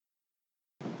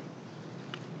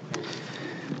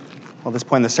Well, at this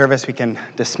point in the service, we can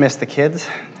dismiss the kids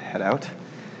to head out.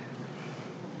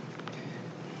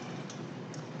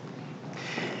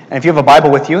 And if you have a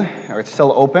Bible with you, or it's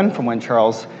still open from when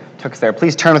Charles took us there,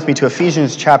 please turn with me to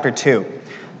Ephesians chapter 2.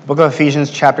 The book of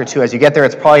Ephesians chapter 2. As you get there,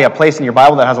 it's probably a place in your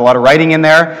Bible that has a lot of writing in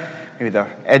there. Maybe the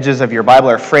edges of your Bible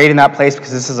are frayed in that place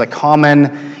because this is a common,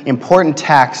 important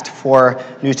text for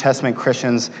New Testament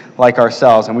Christians like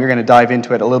ourselves. And we're going to dive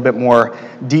into it a little bit more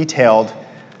detailed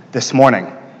this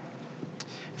morning.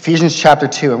 Ephesians chapter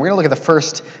 2, and we're going to look at the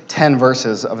first 10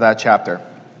 verses of that chapter.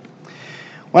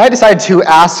 When I decided to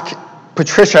ask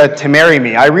Patricia to marry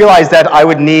me, I realized that I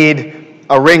would need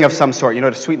a ring of some sort,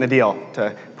 to sweeten the deal,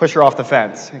 to push her off the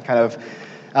fence, and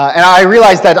I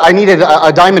realized that I needed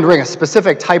a diamond ring, a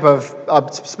specific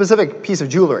piece of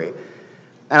jewelry.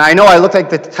 And I know I look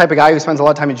like the type of guy who spends a lot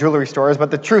of time in jewelry stores,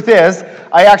 but the truth is,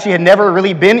 I actually had never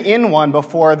really been in one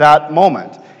before that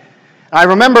moment. I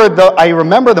remember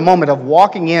the moment of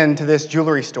walking into this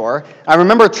jewelry store. I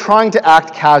remember trying to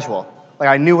act casual. Like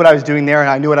I knew what I was doing there and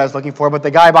I knew what I was looking for, but the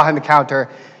guy behind the counter,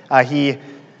 he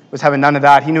was having none of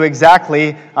that. He knew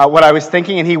exactly what I was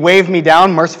thinking, and he waved me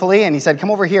down mercifully, and he said,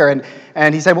 "Come over here."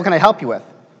 And he said, "What can I help you with?"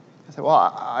 I said, "Well,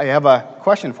 I have a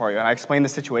question for you." And I explained the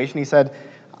situation. He said,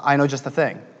 "I know just the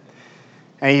thing."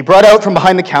 And he brought out from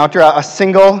behind the counter a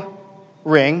single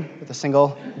ring with a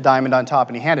single diamond on top,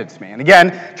 and he handed it to me. And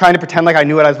again, trying to pretend like I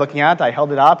knew what I was looking at, I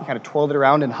held it up and kind of twirled it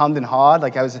around and hummed and hawed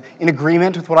like I was in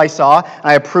agreement with what I saw, and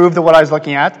I approved of what I was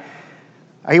looking at.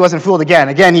 He wasn't fooled again.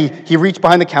 Again, he reached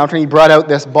behind the counter and he brought out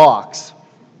this box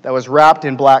that was wrapped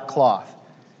in black cloth.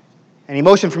 And he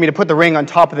motioned for me to put the ring on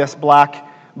top of this black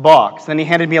box. Then he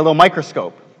handed me a little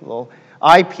microscope, a little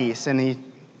eyepiece, and he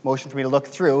motioned for me to look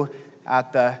through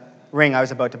at the ring I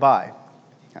was about to buy.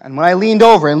 And when I leaned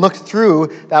over and looked through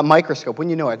that microscope, wouldn't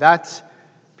you know it, that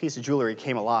piece of jewelry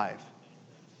came alive.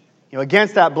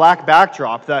 Against that black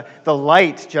backdrop, the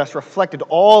light just reflected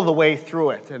all the way through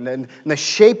it, and the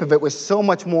shape of it was so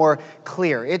much more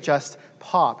clear. It just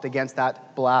popped against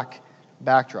that black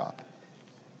backdrop.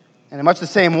 And in much the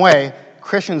same way,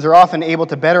 Christians are often able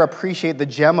to better appreciate the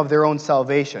gem of their own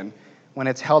salvation when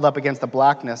it's held up against the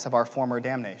blackness of our former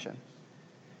damnation.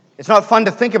 It's not fun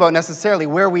to think about necessarily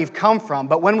where we've come from,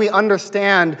 but when we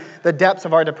understand the depths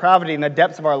of our depravity and the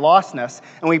depths of our lostness,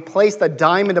 and we place the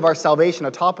diamond of our salvation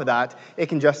atop of that, it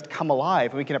can just come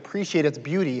alive, and we can appreciate its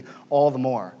beauty all the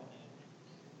more.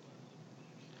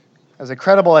 As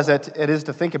incredible as it is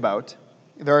to think about,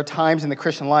 there are times in the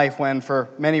Christian life when, for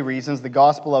many reasons, the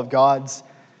gospel of God's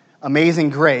amazing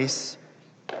grace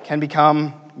can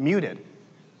become muted.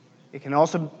 It can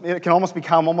almost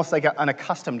become almost like an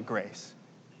accustomed grace.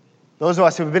 Those of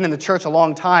us who have been in the church a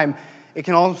long time, it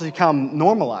can almost become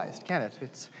normalized, can't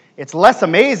it? It's less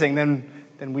amazing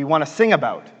than we want to sing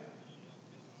about.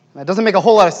 That doesn't make a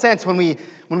whole lot of sense when we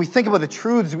think about the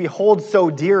truths we hold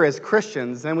so dear as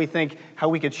Christians. Then we think how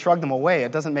we could shrug them away.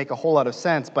 It doesn't make a whole lot of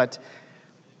sense, but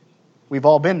we've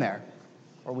all been there,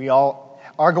 or we all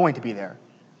are going to be there,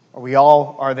 or we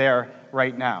all are there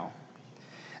right now.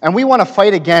 And we want to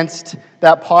fight against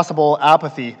that possible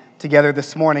apathy together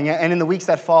this morning and in the weeks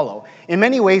that follow. In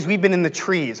many ways, we've been in the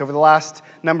trees over the last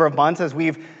number of months as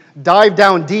we've dived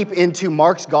down deep into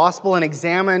Mark's gospel and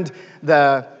examined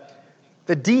the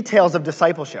details of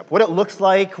discipleship, what it looks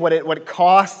like, what it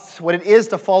costs, what it is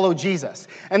to follow Jesus.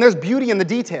 And there's beauty in the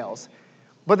details,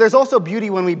 but there's also beauty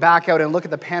when we back out and look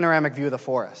at the panoramic view of the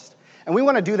forest. And we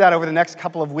want to do that over the next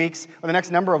couple of weeks, or the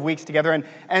next number of weeks together,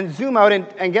 and zoom out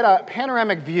and get a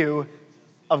panoramic view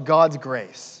of God's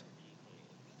grace.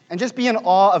 And just be in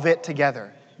awe of it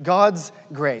together. God's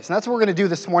grace. And that's what we're going to do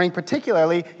this morning,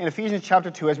 particularly in Ephesians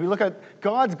chapter 2, as we look at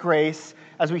God's grace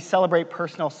as we celebrate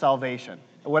personal salvation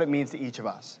and what it means to each of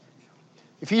us.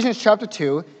 Ephesians chapter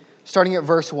 2, starting at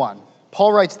verse 1.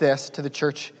 Paul writes this to the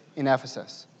church in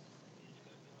Ephesus.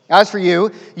 "As for you,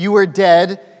 you were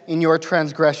dead in your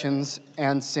transgressions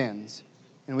and sins,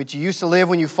 in which you used to live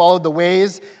when you followed the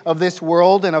ways of this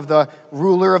world and of the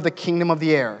ruler of the kingdom of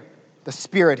the air, the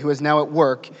Spirit who is now at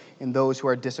work in those who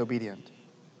are disobedient.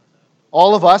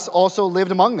 All of us also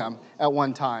lived among them at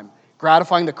one time,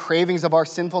 gratifying the cravings of our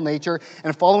sinful nature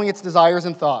and following its desires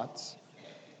and thoughts.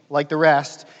 Like the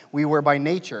rest, we were by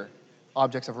nature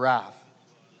objects of wrath.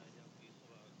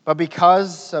 But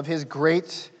because of his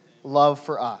great love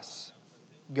for us,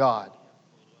 God,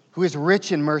 who is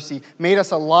rich in mercy, made us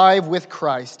alive with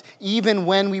Christ, even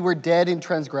when we were dead in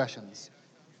transgressions.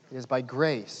 It is by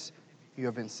grace you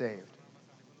have been saved.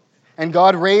 And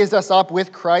God raised us up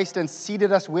with Christ and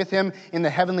seated us with him in the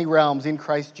heavenly realms in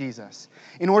Christ Jesus,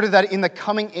 in order that in the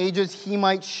coming ages he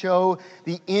might show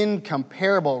the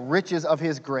incomparable riches of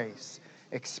his grace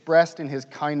expressed in his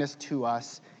kindness to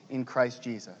us in Christ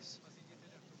Jesus.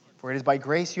 For it is by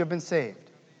grace you have been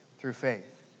saved, through faith.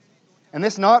 And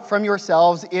this not from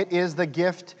yourselves, it is the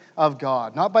gift of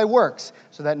God, not by works,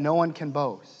 so that no one can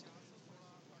boast.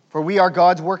 For we are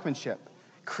God's workmanship,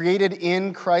 created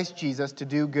in Christ Jesus to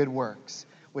do good works,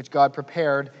 which God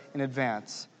prepared in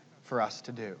advance for us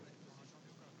to do.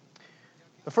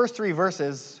 The first 3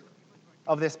 verses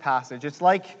of this passage, it's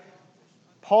like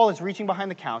Paul is reaching behind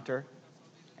the counter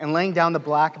and laying down the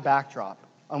black backdrop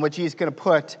on which he's going to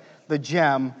put the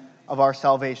gem of our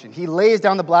salvation. He lays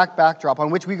down the black backdrop on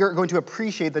which we are going to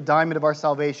appreciate the diamond of our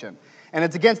salvation. And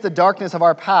it's against the darkness of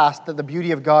our past that the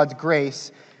beauty of God's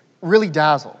grace really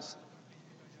dazzles.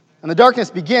 And the darkness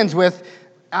begins with,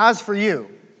 as for you.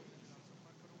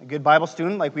 A good Bible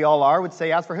student, like we all are, would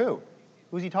say, as for who?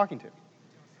 Who's he talking to?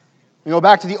 We go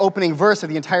back to the opening verse of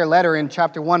the entire letter in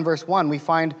chapter 1, verse 1, we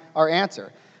find our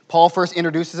answer. Paul first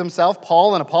introduces himself,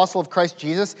 Paul, an apostle of Christ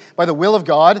Jesus, by the will of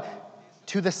God,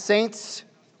 to the saints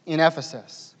in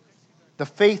Ephesus, the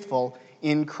faithful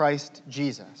in Christ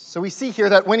Jesus. So we see here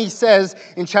that when he says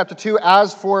in chapter 2,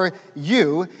 as for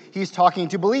you, he's talking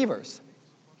to believers.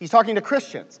 He's talking to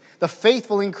Christians, the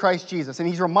faithful in Christ Jesus. And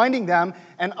he's reminding them,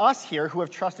 and us here who have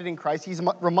trusted in Christ, he's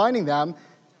reminding them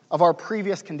of our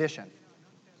previous condition,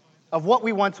 of what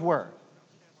we once were.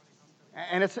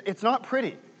 And it's not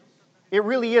pretty. It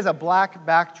really is a black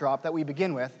backdrop that we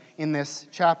begin with in this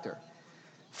chapter.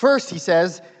 First, he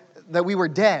says that we were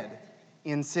dead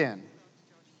in sin.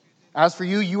 As for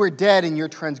you, you were dead in your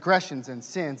transgressions and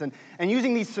sins. And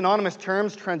using these synonymous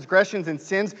terms, transgressions and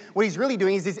sins, what he's really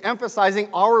doing is he's emphasizing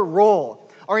our role,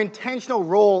 our intentional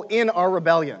role in our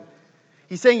rebellion.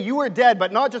 He's saying you were dead,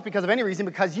 but not just because of any reason,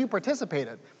 because you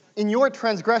participated in your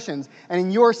transgressions and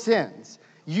in your sins.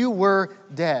 You were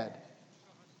dead.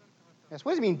 Yes,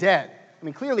 what does he mean dead? I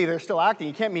mean, clearly they're still acting.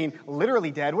 You can't mean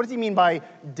literally dead. What does he mean by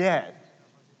dead?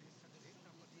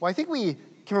 Well, I think we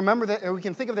can remember that, or we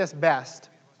can think of this best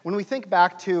when we think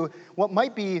back to what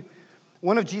might be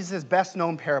one of Jesus'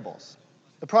 best-known parables,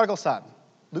 the prodigal son,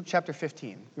 Luke chapter 15.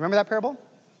 You remember that parable?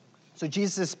 So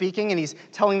Jesus is speaking, and he's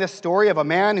telling this story of a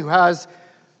man who has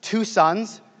 2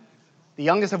 sons, the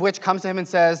youngest of which comes to him and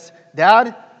says,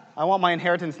 Dad, I want my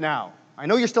inheritance now. I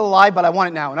know you're still alive, but I want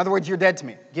it now. In other words, you're dead to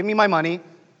me. Give me my money.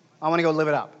 I want to go live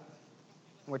it up.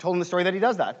 And we're told in the story that he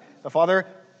does that. The father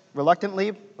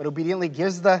reluctantly but obediently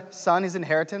gives the son his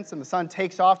inheritance, and the son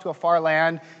takes off to a far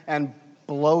land and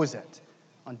blows it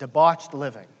on debauched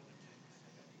living.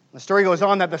 The story goes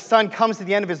on that the son comes to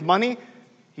the end of his money.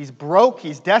 He's broke,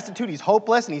 he's destitute, he's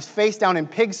hopeless, and he's face down in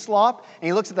pig slop. And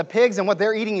he looks at the pigs and what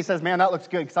they're eating. He says, man, that looks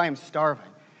good because I am starving.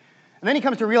 And then he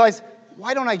comes to realize,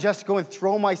 why don't I just go and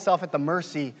throw myself at the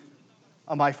mercy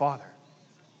of my father?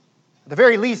 At the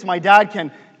very least, my dad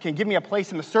can give me a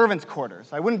place in the servants' quarters.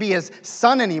 I wouldn't be his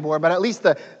son anymore, but at least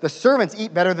the servants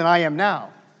eat better than I am now.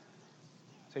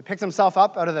 So he picks himself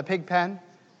up out of the pig pen,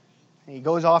 and he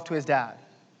goes off to his dad.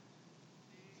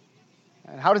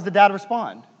 And how does the dad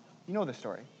respond? You know the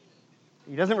story.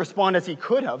 He doesn't respond as he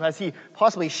could have, as he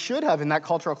possibly should have in that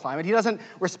cultural climate. He doesn't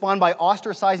respond by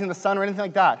ostracizing the son or anything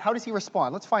like that. How does he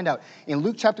respond? Let's find out. In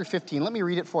Luke chapter 15, let me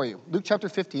read it for you. Luke chapter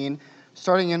 15,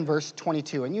 starting in verse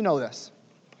 22, and you know this.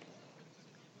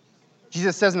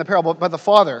 Jesus says in the parable, but the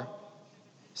father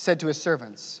said to his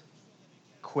servants,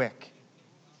 quick,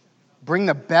 bring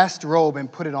the best robe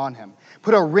and put it on him.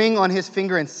 Put a ring on his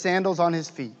finger and sandals on his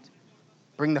feet.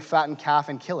 Bring the fattened calf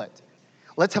and kill it.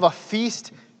 Let's have a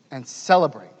feast and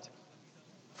celebrate.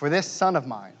 For this son of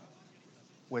mine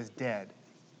was dead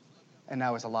and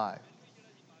now is alive.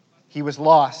 He was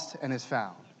lost and is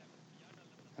found.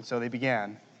 And so they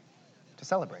began to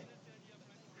celebrate.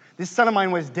 This son of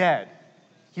mine was dead.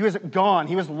 He was gone.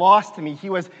 He was lost to me. He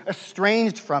was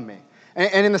estranged from me.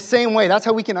 And in the same way, that's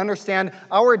how we can understand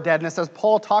our deadness as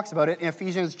Paul talks about it in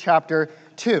Ephesians chapter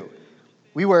 2.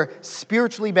 We were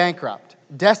spiritually bankrupt,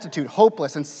 destitute,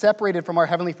 hopeless, and separated from our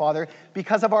Heavenly Father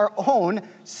because of our own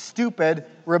stupid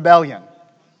rebellion.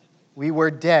 We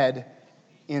were dead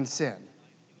in sin.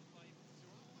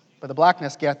 But the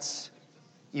blackness gets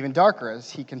even darker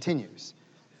as he continues.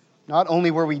 Not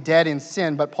only were we dead in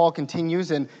sin, but Paul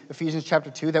continues in Ephesians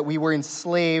chapter 2 that we were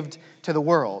enslaved to the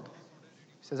world.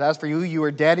 He says, as for you, you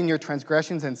were dead in your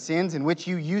transgressions and sins in which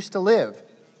you used to live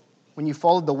when you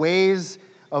followed the ways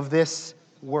of this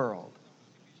world.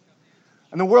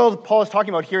 And the world Paul is talking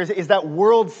about here is that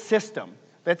world system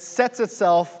that sets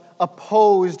itself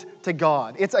opposed to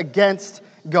God. It's against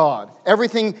God.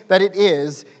 Everything that it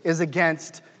is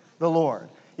against the Lord.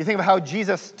 You think of how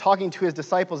Jesus, talking to his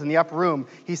disciples in the upper room,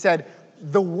 he said,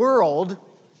 the world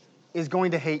is going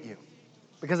to hate you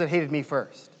because it hated me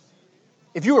first.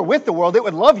 If you were with the world, it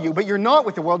would love you, but you're not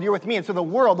with the world, you're with me. And so the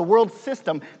world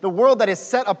system, the world that is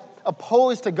set up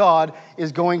opposed to God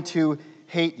is going to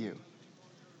hate you.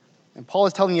 And Paul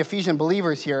is telling the Ephesian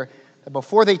believers here that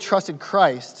before they trusted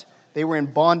Christ, they were in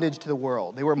bondage to the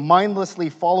world. They were mindlessly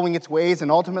following its ways, and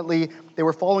ultimately they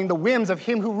were following the whims of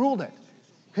him who ruled it,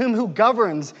 him who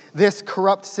governs this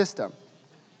corrupt system.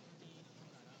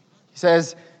 He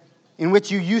says, in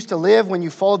which you used to live when you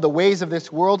followed the ways of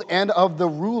this world and of the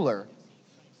ruler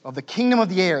of the kingdom of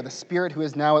the air, the spirit who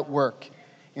is now at work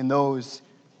in those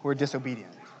who are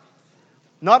disobedient.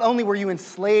 Not only were you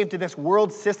enslaved to this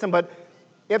world system, but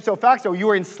ipso facto, you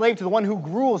were enslaved to the one who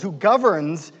rules, who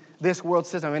governs this world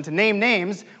system. And to name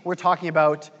names, we're talking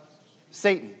about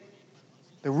Satan.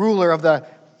 The ruler of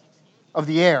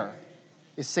the air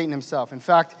is Satan himself. In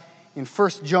fact, in 1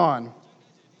 John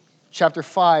chapter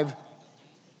 5,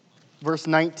 verse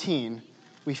 19,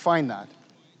 we find that.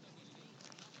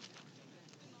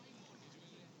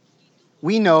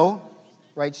 We know,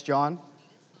 writes John,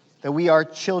 that we are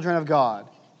children of God,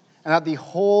 and that the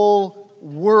whole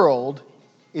world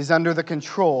is under the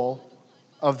control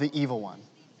of the evil one.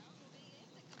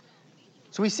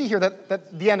 So we see here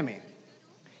that the enemy,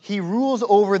 he rules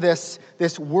over this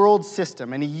world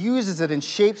system, and he uses it and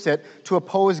shapes it to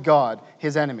oppose God,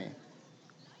 his enemy.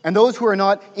 And those who are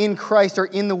not in Christ are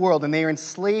in the world, and they are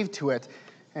enslaved to it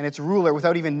and its ruler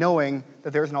without even knowing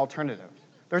that there's an alternative.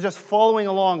 They're just following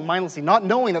along mindlessly, not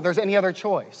knowing that there's any other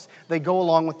choice. They go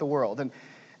along with the world. And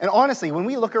honestly, when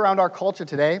we look around our culture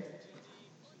today,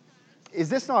 is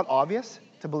this not obvious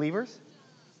to believers?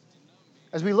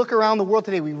 As we look around the world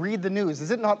today, we read the news.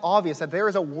 Is it not obvious that there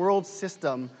is a world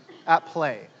system at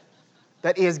play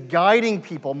that is guiding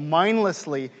people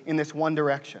mindlessly in this one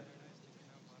direction?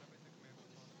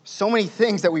 So many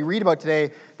things that we read about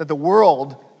today that the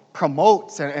world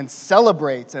promotes and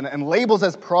celebrates and labels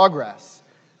as progress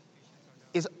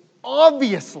is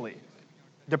obviously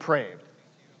depraved,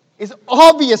 is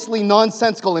obviously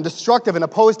nonsensical and destructive and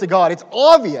opposed to God. It's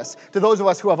obvious to those of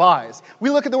us who have eyes. We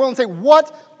look at the world and say,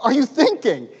 what are you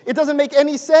thinking? It doesn't make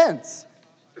any sense.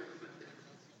 I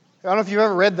don't know if you've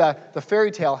ever read the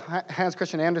fairy tale, Hans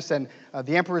Christian Andersen,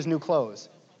 The Emperor's New Clothes.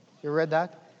 You ever read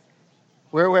that?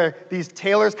 Where these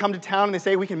tailors come to town and they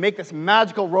say, we can make this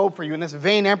magical robe for you. And this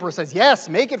vain emperor says, yes,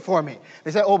 make it for me.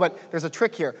 They say, oh, but there's a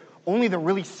trick here. Only the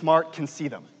really smart can see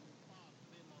them.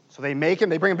 So they make him,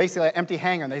 they bring him basically an empty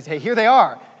hanger, and they say, here they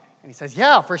are. And he says,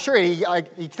 yeah, for sure. He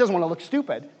doesn't want to look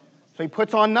stupid. So he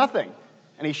puts on nothing.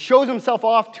 And he shows himself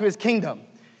off to his kingdom.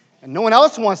 And no one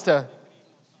else wants to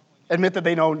admit that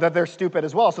they know that they're stupid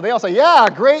as well. So they all say, yeah,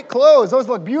 great clothes. Those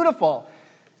look beautiful.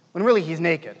 When really he's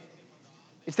naked.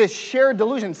 It's this shared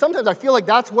delusion. Sometimes I feel like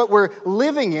that's what we're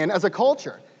living in as a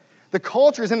culture. The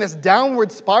culture is in this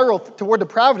downward spiral toward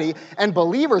depravity, and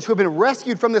believers who have been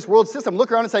rescued from this world system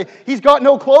look around and say, he's got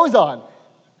no clothes on.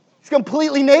 He's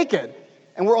completely naked.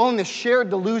 And we're all in this shared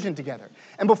delusion together.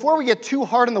 And before we get too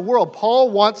hard on the world,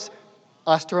 Paul wants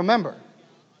us to remember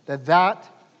that that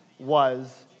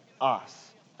was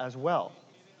us as well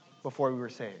before we were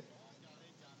saved.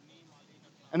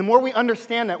 And the more we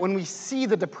understand that, when we see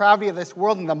the depravity of this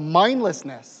world and the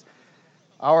mindlessness,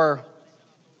 our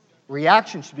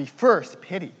reaction should be first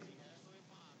pity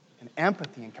and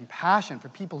empathy and compassion for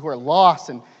people who are lost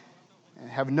and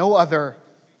have no other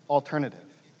alternative.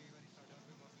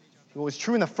 What was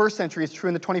true in the first century is true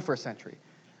in the 21st century.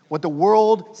 What the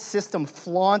world system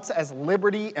flaunts as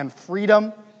liberty and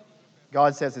freedom,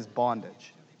 God says is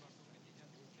bondage.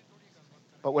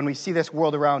 But when we see this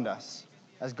world around us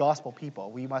as gospel people,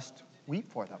 we must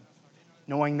weep for them,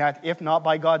 knowing that if not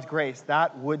by God's grace,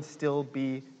 that would still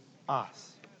be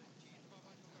us.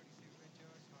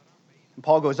 And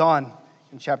Paul goes on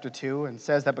in chapter 2 and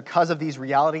says that because of these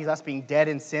realities, us being dead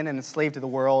in sin and enslaved to the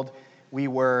world, we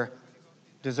were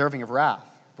deserving of wrath.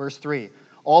 Verse 3,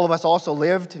 all of us also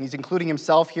lived, and he's including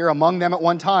himself here, among them at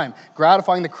one time,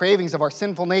 gratifying the cravings of our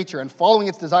sinful nature and following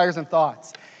its desires and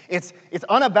thoughts. It's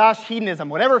unabashed hedonism.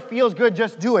 Whatever feels good,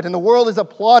 just do it. And the world is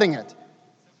applauding it.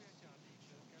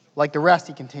 Like the rest,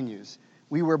 he continues,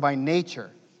 we were by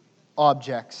nature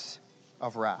objects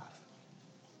of wrath.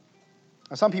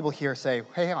 Now, some people here say,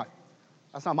 hey, hang on,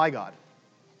 that's not my God.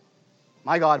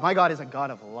 My God is a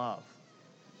God of love.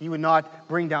 He would not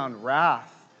bring down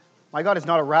wrath. My God is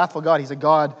not a wrathful God. He's a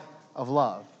God of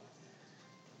love.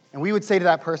 And we would say to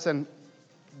that person,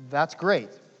 that's great,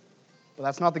 but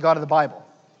that's not the God of the Bible.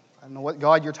 I don't know what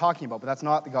God you're talking about, but that's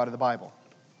not the God of the Bible.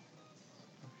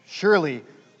 Surely,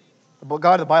 the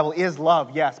God of the Bible is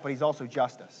love, yes, but he's also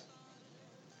justice.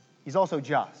 He's also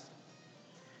just.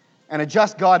 And a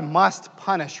just God must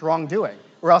punish wrongdoing,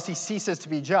 or else he ceases to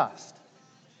be just.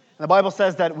 And the Bible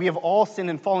says that we have all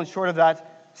sinned and fallen short of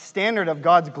that standard of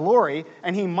God's glory,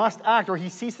 and he must act or he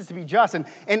ceases to be just. And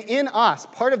in us,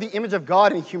 part of the image of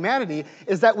God in humanity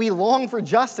is that we long for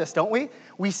justice, don't we?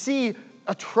 We see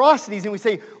atrocities and we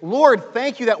say, Lord,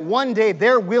 thank you that one day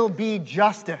there will be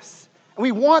justice. And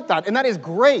we want that, and that is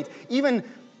great. Even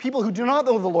people who do not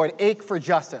know the Lord ache for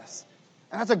justice.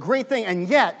 And that's a great thing, and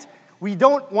yet we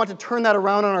don't want to turn that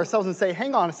around on ourselves and say,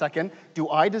 hang on a second, do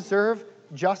I deserve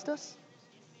justice?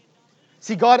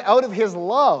 See, God, out of his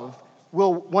love,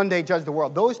 will one day judge the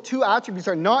world. Those two attributes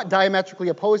are not diametrically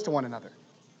opposed to one another.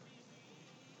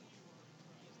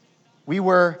 We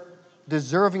were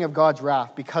deserving of God's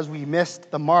wrath because we missed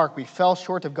the mark. We fell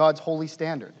short of God's holy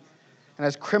standard. And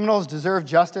as criminals deserve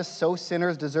justice, so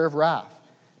sinners deserve wrath.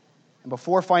 And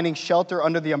before finding shelter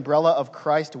under the umbrella of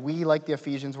Christ, we, like the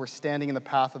Ephesians, were standing in the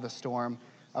path of the storm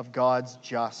of God's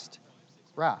just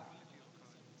wrath.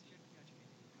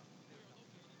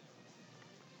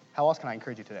 How else can I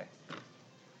encourage you today?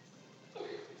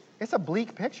 It's a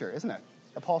bleak picture, isn't it,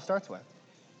 that Paul starts with?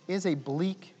 It is a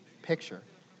bleak picture.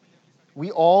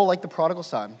 We all, like the prodigal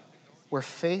son, were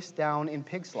face down in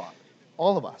pig slop,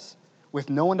 all of us, with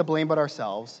no one to blame but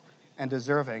ourselves and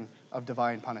deserving of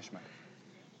divine punishment.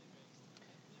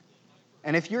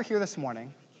 And if you're here this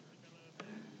morning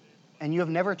and you have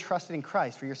never trusted in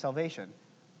Christ for your salvation,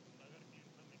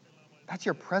 that's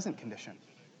your present condition.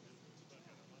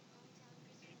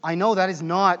 I know that is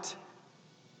not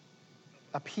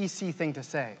a PC thing to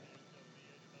say.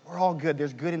 We're all good.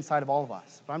 There's good inside of all of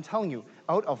us. But I'm telling you,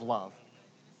 out of love,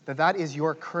 that is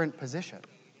your current position.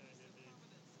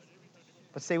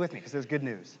 But stay with me, because there's good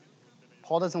news.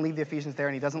 Paul doesn't leave the Ephesians there,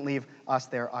 and he doesn't leave us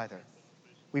there either.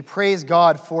 We praise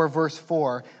God for verse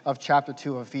 4 of chapter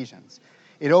 2 of Ephesians.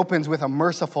 It opens with a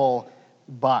merciful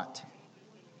but.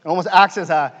 It almost acts as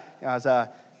a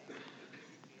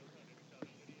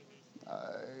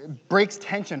it breaks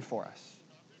tension for us.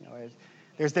 You know,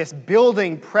 there's this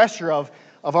building pressure of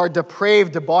our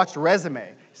depraved, debauched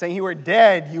resume, saying you were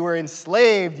dead, you were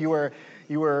enslaved, you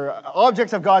were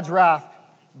objects of God's wrath,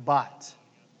 but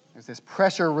there's this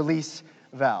pressure release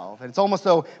valve. And it's almost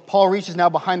though Paul reaches now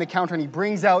behind the counter and he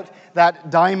brings out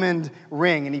that diamond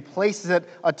ring and he places it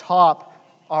atop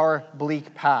our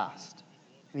bleak past.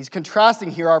 And he's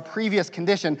contrasting here our previous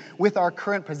condition with our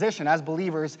current position as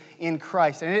believers in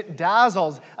Christ. And it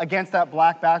dazzles against that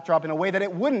black backdrop in a way that it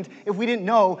wouldn't if we didn't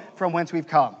know from whence we've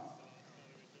come.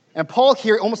 And Paul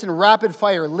here, almost in rapid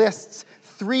fire, lists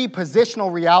 3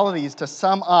 positional realities to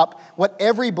sum up what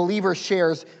every believer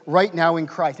shares right now in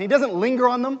Christ. And he doesn't linger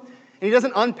on them, and he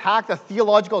doesn't unpack the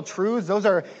theological truths. Those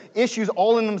are issues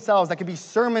all in themselves that could be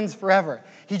sermons forever.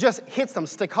 He just hits them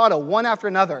staccato, one after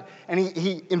another, and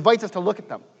he invites us to look at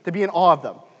them, to be in awe of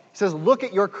them. He says, look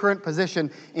at your current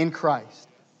position in Christ.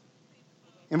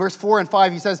 In verse 4 and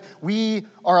 5, he says, we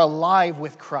are alive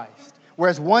with Christ.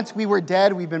 Whereas once we were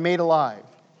dead, we've been made alive.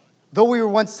 Though we were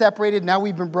once separated, now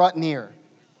we've been brought near.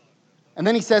 And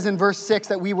then he says in verse 6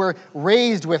 that we were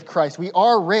raised with Christ. We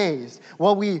are raised.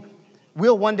 Well, we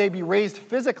will one day be raised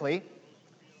physically.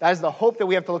 That is the hope that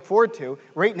we have to look forward to.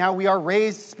 Right now, we are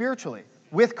raised spiritually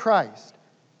with Christ.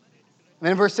 And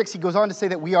then in verse 6, he goes on to say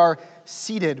that we are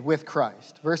seated with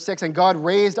Christ. Verse 6, and God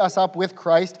raised us up with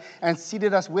Christ and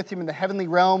seated us with him in the heavenly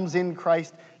realms in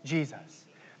Christ Jesus.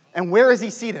 And where is he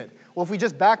seated? Well, if we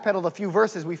just backpedaled a few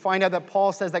verses, we find out that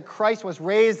Paul says that Christ was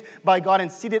raised by God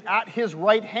and seated at his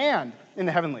right hand in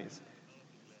the heavenlies.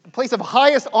 The place of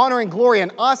highest honor and glory,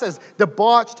 and us as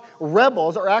debauched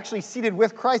rebels are actually seated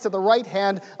with Christ at the right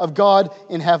hand of God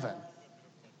in heaven.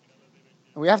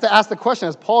 And we have to ask the question,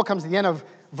 as Paul comes to the end of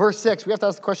verse 6, we have to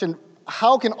ask the question,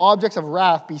 how can objects of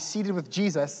wrath be seated with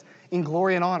Jesus in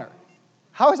glory and honor?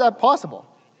 How is that possible?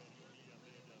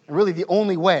 And really the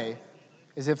only way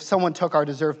is if someone took our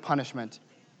deserved punishment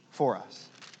for us.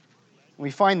 And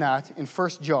we find that in 1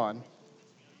 John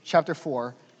chapter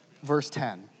 4, verse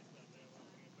 10.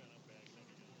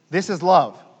 This is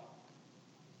love.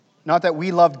 Not that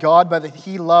we loved God, but that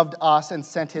he loved us and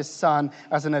sent his Son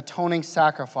as an atoning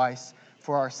sacrifice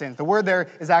for our sins. The word there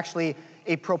is actually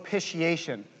a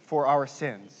propitiation for our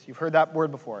sins. You've heard that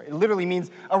word before. It literally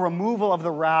means a removal of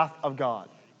the wrath of God.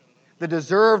 The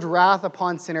deserved wrath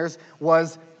upon sinners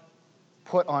was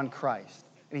put on Christ.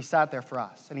 And he sat there for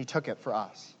us, and he took it for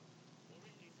us.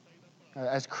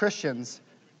 As Christians,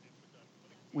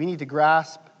 we need to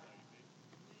grasp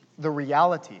the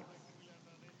reality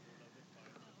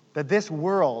that this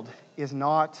world is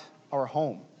not our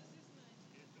home.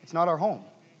 It's not our home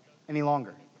any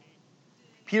longer.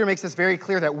 Peter makes this very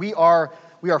clear that we are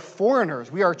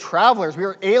foreigners, we are travelers, we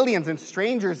are aliens and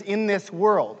strangers in this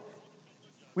world.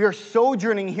 We are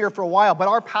sojourning here for a while, but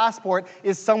our passport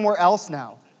is somewhere else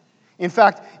now. In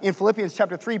fact, in Philippians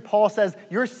chapter 3, Paul says,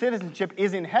 your citizenship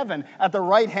is in heaven at the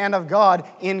right hand of God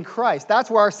in Christ.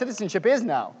 That's where our citizenship is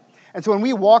now. And so when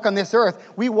we walk on this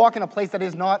earth, we walk in a place that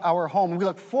is not our home. We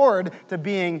look forward to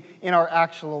being in our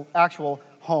actual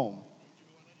home.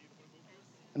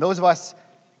 And those of us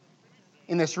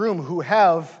in this room who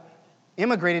have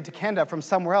immigrated to Canada from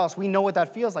somewhere else, we know what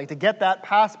that feels like, to get that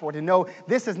passport and know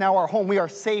this is now our home. We are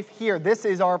safe here. This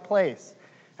is our place.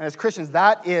 And as Christians,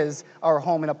 that is our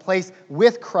home, in a place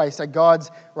with Christ at God's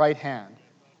right hand.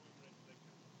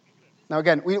 Now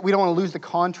again, we don't want to lose the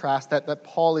contrast that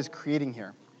Paul is creating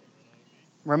here.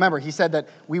 Remember, he said that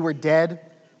we were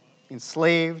dead,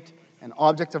 enslaved, and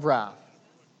objects of wrath.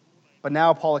 But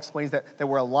now Paul explains that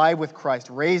we're alive with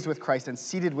Christ, raised with Christ, and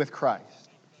seated with Christ.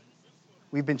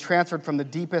 We've been transferred from the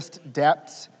deepest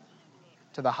depths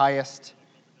to the highest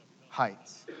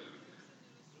heights. You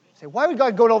say, why would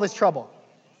God go to all this trouble?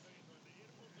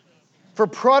 For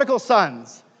prodigal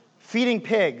sons feeding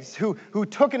pigs who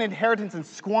took an inheritance and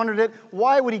squandered it,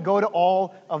 why would he go to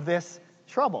all of this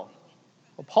trouble?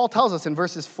 Well, Paul tells us in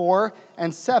verses 4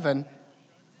 and 7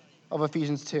 of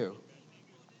Ephesians 2.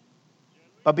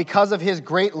 But because of his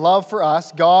great love for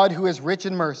us, God, who is rich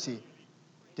in mercy,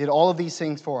 did all of these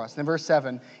things for us. And in verse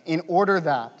 7, in order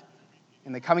that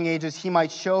in the coming ages he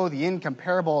might show the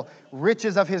incomparable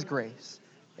riches of his grace,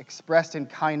 expressed in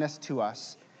kindness to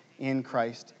us in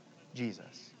Christ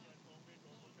Jesus.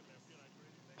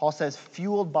 Paul says,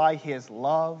 fueled by his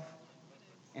love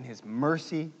and his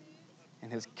mercy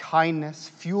and his kindness,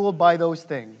 fueled by those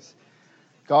things,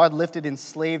 God lifted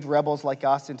enslaved rebels like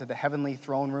us into the heavenly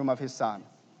throne room of his Son,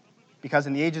 because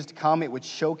in the ages to come it would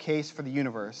showcase for the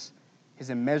universe his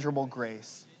immeasurable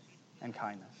grace and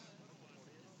kindness.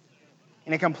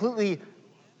 In a completely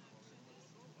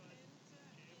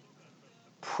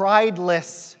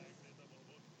prideless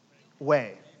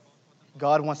way,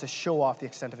 God wants to show off the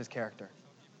extent of his character.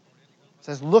 He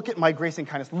says, look at my grace and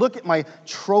kindness. Look at my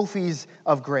trophies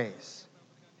of grace.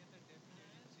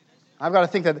 I've got to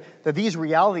think that these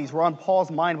realities were on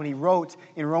Paul's mind when he wrote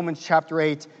in Romans chapter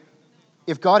 8,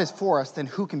 if God is for us, then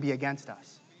who can be against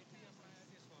us?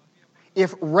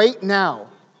 If right now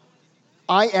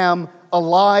I am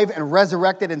alive and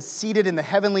resurrected and seated in the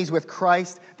heavenlies with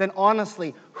Christ, then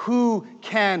honestly, who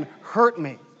can hurt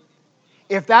me?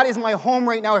 If that is my home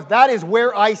right now, if that is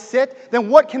where I sit, then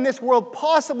what can this world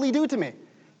possibly do to me?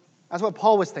 That's what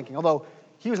Paul was thinking, although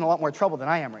he was in a lot more trouble than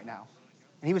I am right now.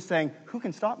 And he was saying, who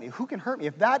can stop me? Who can hurt me?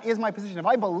 If that is my position, if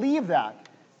I believe that,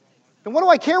 then what do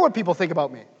I care what people think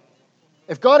about me?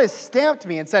 If God has stamped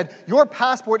me and said, your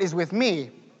passport is with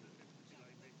me,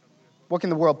 what can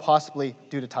the world possibly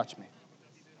do to touch me?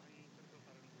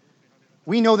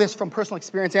 We know this from personal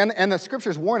experience, and the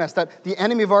scriptures warn us that the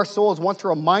enemy of our souls wants to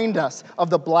remind us of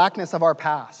the blackness of our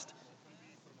past.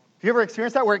 Have you ever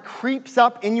experienced that, where it creeps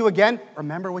up in you again?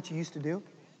 Remember what you used to do?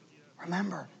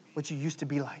 Remember what you used to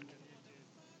be like.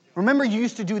 Remember you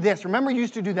used to do this. Remember you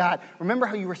used to do that. Remember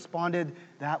how you responded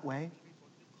that way?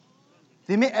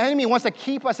 The enemy wants to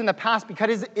keep us in the past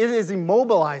because it is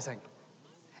immobilizing.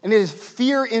 And it is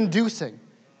fear-inducing.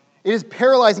 It is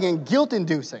paralyzing and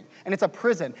guilt-inducing. And it's a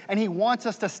prison. And he wants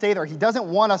us to stay there. He doesn't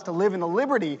want us to live in the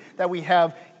liberty that we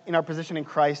have in our position in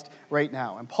Christ right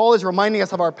now. And Paul is reminding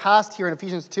us of our past here in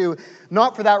Ephesians 2,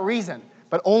 not for that reason,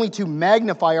 but only to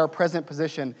magnify our present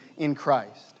position in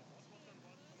Christ.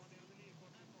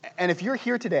 And if you're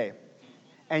here today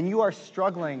and you are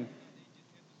struggling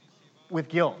with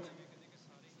guilt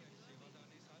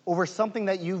over something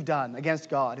that you've done against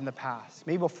God in the past,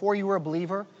 maybe before you were a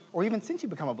believer or even since you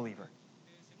become a believer,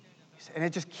 and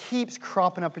it just keeps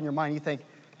cropping up in your mind, you think,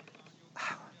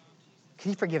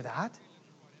 can he forgive that?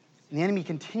 And the enemy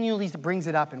continually brings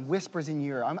it up and whispers in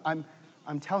your ear.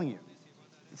 I'm telling you,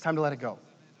 it's time to let it go.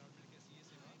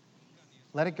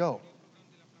 Let it go.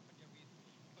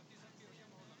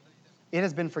 It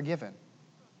has been forgiven.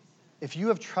 If you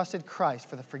have trusted Christ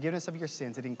for the forgiveness of your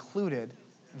sins, it included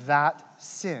that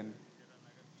sin,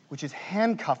 which is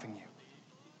handcuffing you.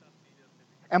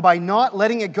 And by not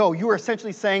letting it go, you are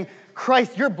essentially saying,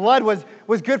 Christ, your blood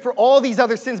was good for all these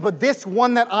other sins, but this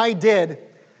one that I did,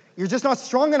 you're just not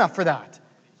strong enough for that.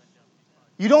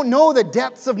 You don't know the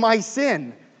depths of my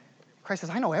sin. Christ says,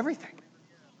 I know everything.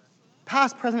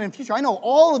 Past, present, and future. I know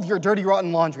all of your dirty,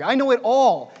 rotten laundry. I know it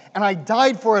all, and I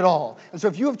died for it all. And so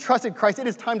if you have trusted Christ, it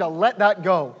is time to let that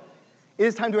go. It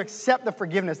is time to accept the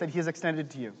forgiveness that he has extended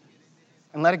to you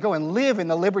and let it go and live in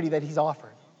the liberty that he's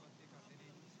offered.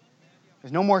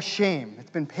 There's no more shame.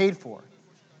 It's been paid for.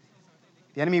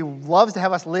 The enemy loves to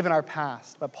have us live in our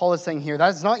past, but Paul is saying here, that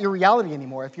is not your reality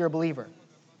anymore if you're a believer.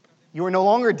 You are no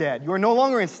longer dead. You are no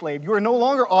longer enslaved. You are no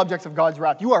longer objects of God's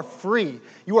wrath. You are free.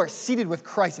 You are seated with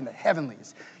Christ in the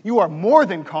heavenlies. You are more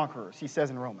than conquerors, he says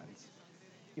in Romans.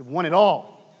 You've won it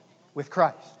all with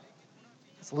Christ.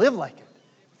 Let's live like it.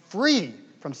 Free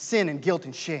from sin and guilt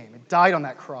and shame. It died on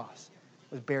that cross.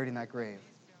 It was buried in that grave.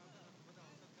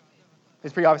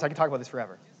 It's pretty obvious. I could talk about this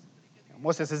forever.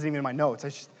 Most of this isn't even in my notes.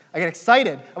 I get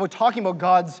excited about talking about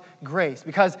God's grace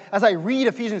because as I read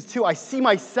Ephesians 2, I see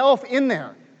myself in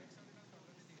there.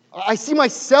 I see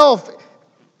myself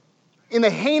in the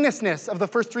heinousness of the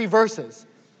first 3 verses.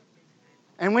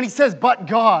 And when he says, but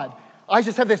God, I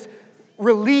just have this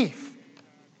relief.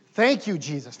 Thank you,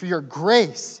 Jesus, for your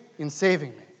grace in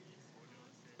saving me.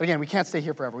 But again, we can't stay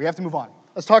here forever. We have to move on.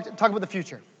 Let's talk about the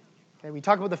future. Okay, we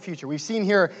talk about the future. We've seen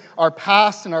here our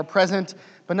past and our present,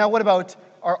 but now what about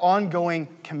our ongoing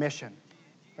commission?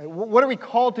 Right? What are we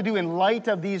called to do in light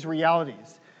of these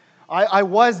realities? I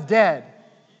was dead,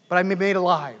 but I'm made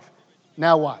alive.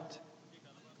 Now what?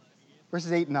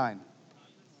 Verses 8 and 9.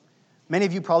 Many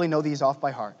of you probably know these off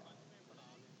by heart.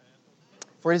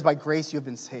 For it is by grace you have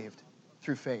been saved,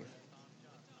 through faith.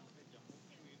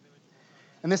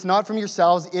 And this not from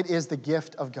yourselves, it is the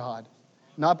gift of God,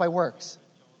 not by works,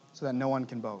 so that no one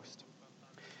can boast.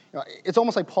 It's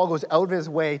almost like Paul goes out of his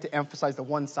way to emphasize the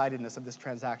one-sidedness of this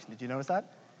transaction. Did you notice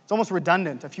that? It's almost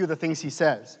redundant, a few of the things he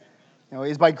says.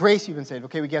 It's by grace you've been saved.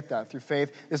 Okay, we get that, through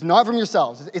faith. It's not from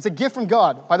yourselves. It's a gift from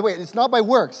God. By the way, it's not by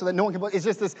works, so that no one can boast. It's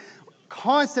just this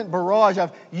constant barrage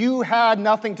of, you had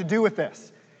nothing to do with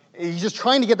this. He's just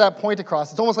trying to get that point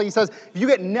across. It's almost like he says, if you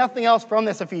get nothing else from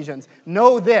this, Ephesians,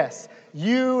 know this.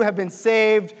 You have been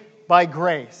saved by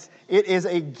grace. It is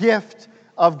a gift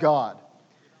of God.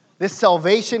 This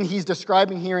salvation he's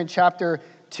describing here in chapter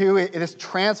 2, this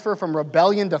transfer from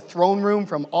rebellion to throne room,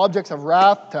 from objects of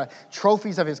wrath to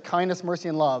trophies of his kindness, mercy,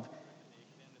 and love,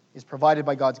 is provided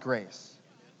by God's grace.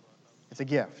 It's a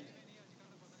gift.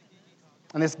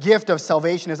 And this gift of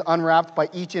salvation is unwrapped by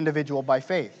each individual by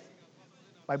faith,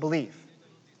 by belief.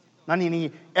 Not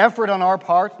any effort on our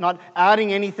part, not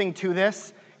adding anything to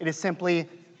this. It is simply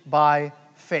by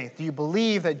faith. Do you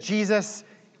believe that Jesus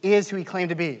is who he claimed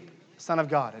to be? Son of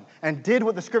God, and did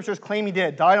what the scriptures claim he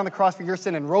did, died on the cross for your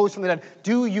sin and rose from the dead.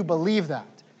 Do you believe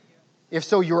that? If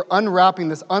so, you're unwrapping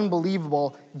this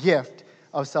unbelievable gift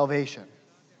of salvation.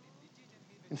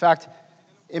 In fact,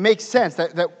 it makes sense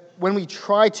that when we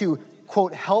try to,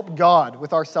 quote, help God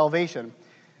with our salvation,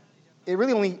 it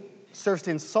really only serves to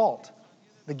insult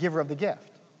the giver of the gift.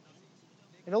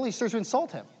 It only serves to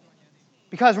insult him.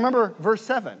 Because remember verse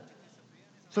 7.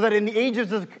 So that in the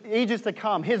ages to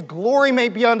come, his glory may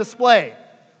be on display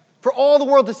for all the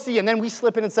world to see. And then we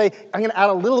slip in and say, I'm going to add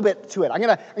a little bit to it. I'm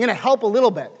going to help a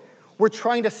little bit. We're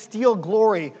trying to steal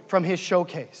glory from his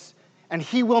showcase. And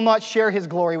he will not share his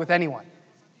glory with anyone.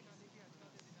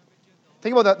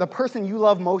 Think about the person you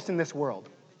love most in this world.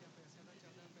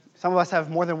 Some of us have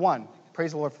more than one.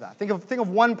 Praise the Lord for that. Think of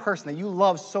one person that you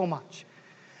love so much.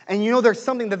 And you know there's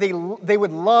something that they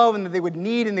would love and that they would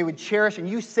need and they would cherish, and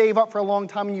you save up for a long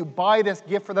time and you buy this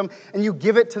gift for them and you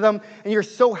give it to them and you're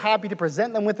so happy to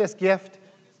present them with this gift.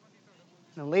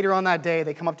 And then later on that day,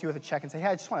 they come up to you with a check and say, hey,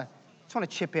 I just want to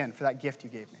chip in for that gift you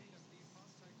gave me.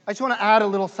 I just want to add a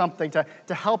little something to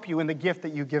help you in the gift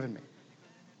that you've given me.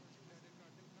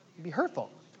 It'd be hurtful.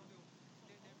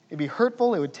 It'd be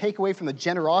hurtful. It would take away from the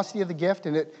generosity of the gift,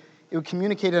 and it would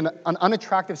communicate an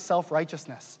unattractive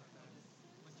self-righteousness.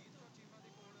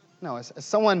 No, as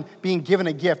someone being given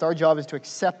a gift, our job is to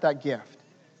accept that gift,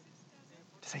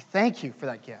 to say thank you for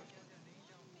that gift,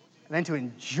 and then to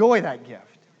enjoy that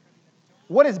gift.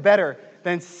 What is better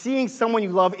than seeing someone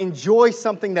you love enjoy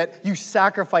something that you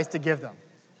sacrificed to give them?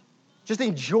 Just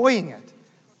enjoying it.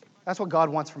 That's what God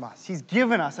wants from us. He's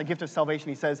given us a gift of salvation.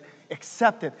 He says,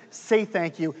 accept it, say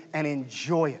thank you, and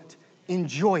enjoy it.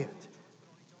 Enjoy it.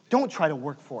 Don't try to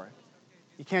work for it.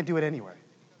 You can't do it anyway.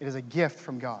 It is a gift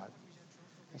from God.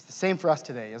 It's the same for us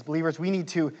today. As believers, we need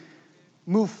to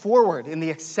move forward in the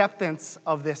acceptance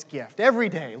of this gift. Every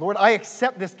day, Lord, I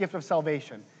accept this gift of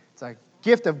salvation. It's a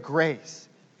gift of grace.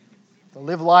 To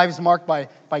live lives marked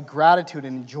by gratitude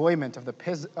and enjoyment of the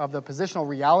positional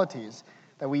realities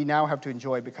that we now have to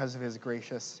enjoy because of his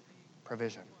gracious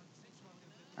provision.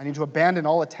 I need to abandon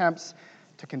all attempts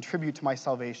to contribute to my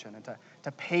salvation and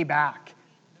to pay back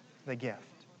the gift.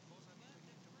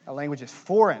 That language is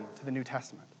foreign to the New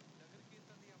Testament.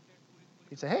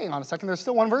 You say, hey, hang on a second, there's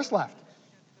still one verse left.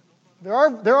 There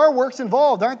are works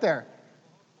involved, aren't there?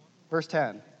 Verse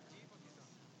 10.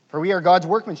 For we are God's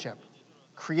workmanship,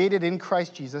 created in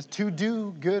Christ Jesus to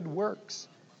do good works,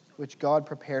 which God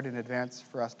prepared in advance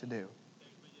for us to do.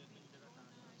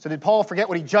 So did Paul forget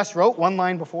what he just wrote one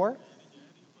line before?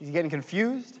 He's getting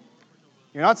confused.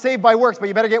 You're not saved by works, but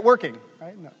you better get working.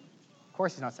 Right? No. Of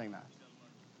course he's not saying that.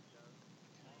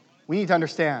 We need to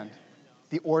understand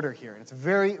the order here. It's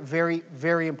very, very,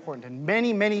 very important. And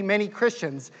many, many, many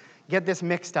Christians get this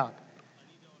mixed up.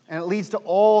 And it leads to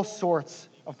all sorts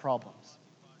of problems.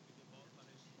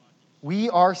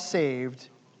 We are saved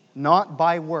not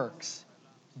by works,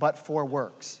 but for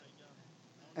works.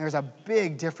 And there's a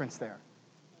big difference there.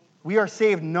 We are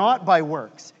saved not by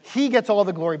works. He gets all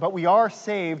the glory, but we are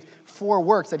saved for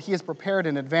works that he has prepared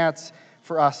in advance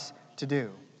for us to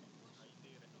do.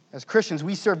 As Christians,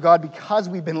 we serve God because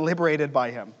we've been liberated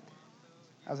by him,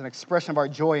 as an expression of our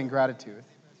joy and gratitude.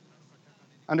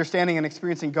 Understanding and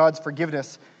experiencing God's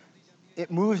forgiveness, it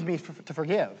moves me to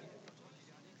forgive.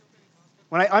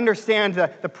 When I understand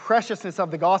the preciousness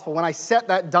of the gospel, when I set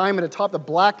that diamond atop the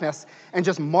blackness and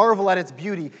just marvel at its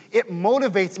beauty, it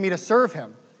motivates me to serve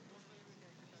him.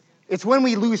 It's when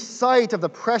we lose sight of the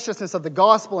preciousness of the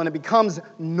gospel and it becomes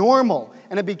normal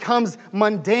and it becomes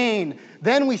mundane,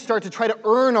 then we start to try to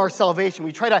earn our salvation.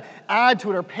 We try to add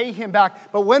to it or pay him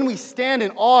back. But when we stand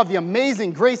in awe of the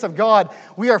amazing grace of God,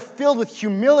 we are filled with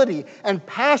humility and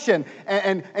passion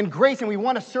and grace, and we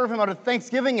want to serve him out of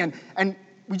thanksgiving, and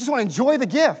we just want to enjoy the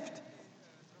gift.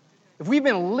 If we've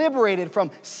been liberated from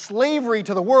slavery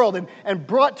to the world and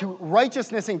brought to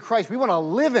righteousness in Christ, we want to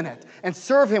live in it and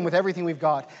serve him with everything we've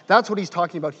got. That's what he's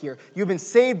talking about here. You've been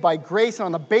saved by grace, and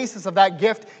on the basis of that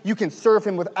gift, you can serve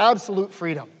him with absolute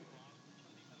freedom.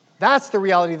 That's the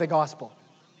reality of the gospel.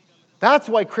 That's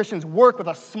why Christians work with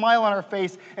a smile on our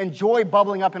face and joy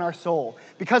bubbling up in our soul,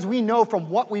 because we know from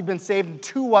what we've been saved and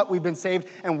to what we've been saved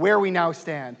and where we now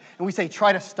stand. And we say,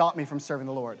 try to stop me from serving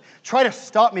the Lord. Try to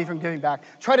stop me from giving back.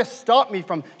 Try to stop me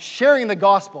from sharing the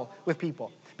gospel with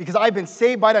people, because I've been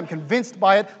saved by it. I'm convinced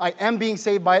by it. I am being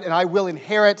saved by it, and I will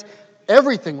inherit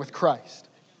everything with Christ.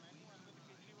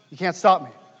 You can't stop me.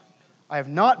 I have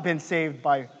not been saved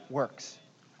by works.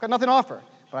 I've got nothing to offer,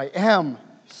 but I am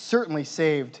certainly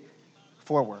saved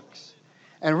for works.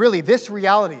 And really, this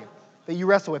reality that you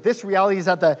wrestle with, this reality is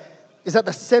at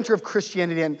the center of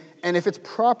Christianity, and if it's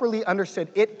properly understood,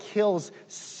 it kills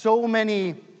so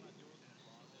many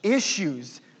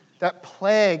issues that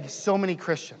plague so many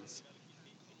Christians.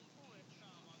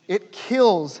 It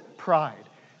kills pride.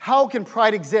 How can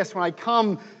pride exist when I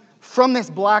come from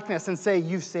this blackness and say,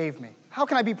 you've saved me? How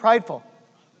can I be prideful?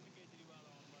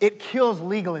 It kills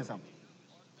legalism.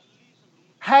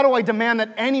 How do I demand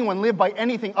that anyone live by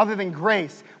anything other than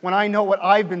grace when I know what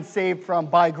I've been saved from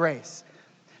by grace?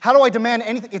 How do I demand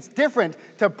anything? It's different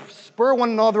to spur one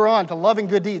another on to love and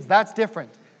good deeds. That's different.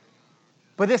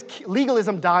 But this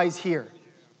legalism dies here.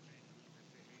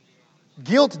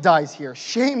 Guilt dies here.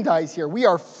 Shame dies here. We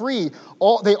are free.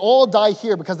 They all die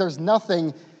here because there's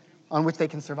nothing on which they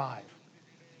can survive.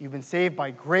 You've been saved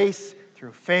by grace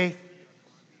through faith.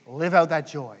 Live out that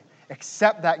joy.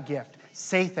 Accept that gift.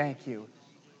 Say thank you.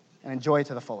 And enjoy it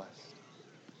to the fullest.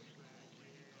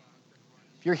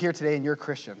 If you're here today and you're a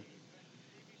Christian,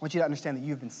 I want you to understand that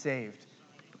you've been saved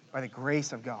by the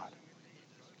grace of God.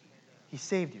 He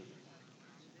saved you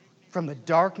from the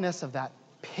darkness of that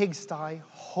pigsty,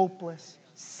 hopeless,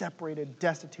 separated,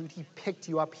 destitute. He picked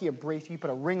you up. He embraced you. He put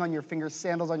a ring on your finger,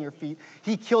 sandals on your feet.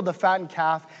 He killed the fattened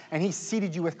calf, and he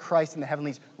seated you with Christ in the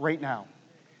heavenlies right now.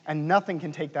 And nothing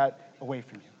can take that away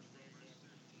from you.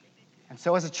 And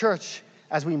so as a church,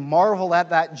 as we marvel at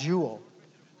that jewel,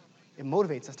 it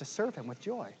motivates us to serve him with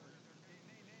joy.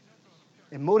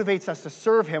 It motivates us to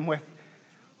serve him with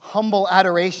humble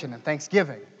adoration and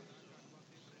thanksgiving.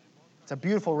 It's a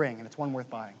beautiful ring, and it's one worth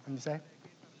buying. Wouldn't you say?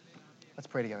 Let's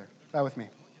pray together. Bow with me.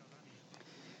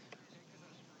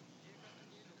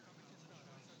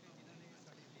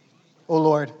 Oh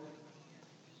Lord,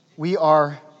 we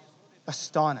are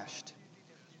astonished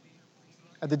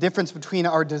at the difference between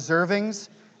our deservings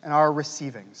and our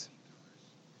receivings,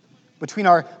 between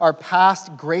our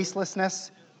past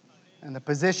gracelessness and the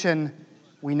position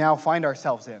we now find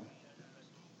ourselves in.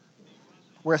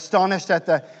 We're astonished at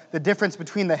the difference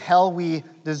between the hell we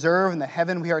deserve and the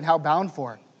heaven we are now bound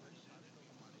for.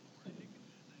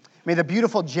 May the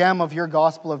beautiful gem of your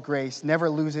gospel of grace never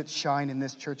lose its shine in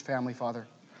this church family, Father.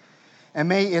 And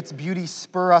may its beauty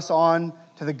spur us on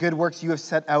to the good works you have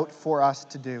set out for us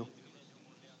to do.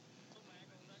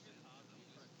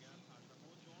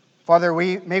 Father,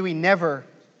 may we never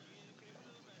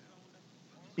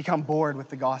become bored with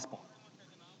the gospel.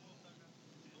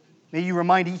 May you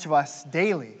remind each of us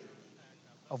daily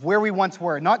of where we once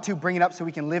were, not to bring it up so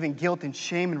we can live in guilt and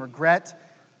shame and regret,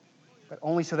 but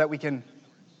only so that we can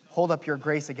hold up your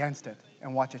grace against it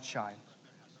and watch it shine.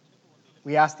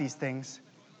 We ask these things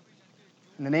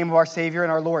In the name of our Savior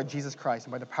and our Lord, Jesus Christ,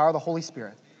 and by the power of the Holy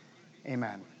Spirit,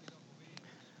 amen.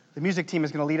 The music team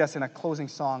is going to lead us in a closing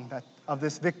song of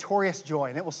this victorious joy,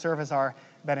 and it will serve as our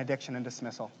benediction and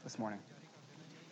dismissal this morning.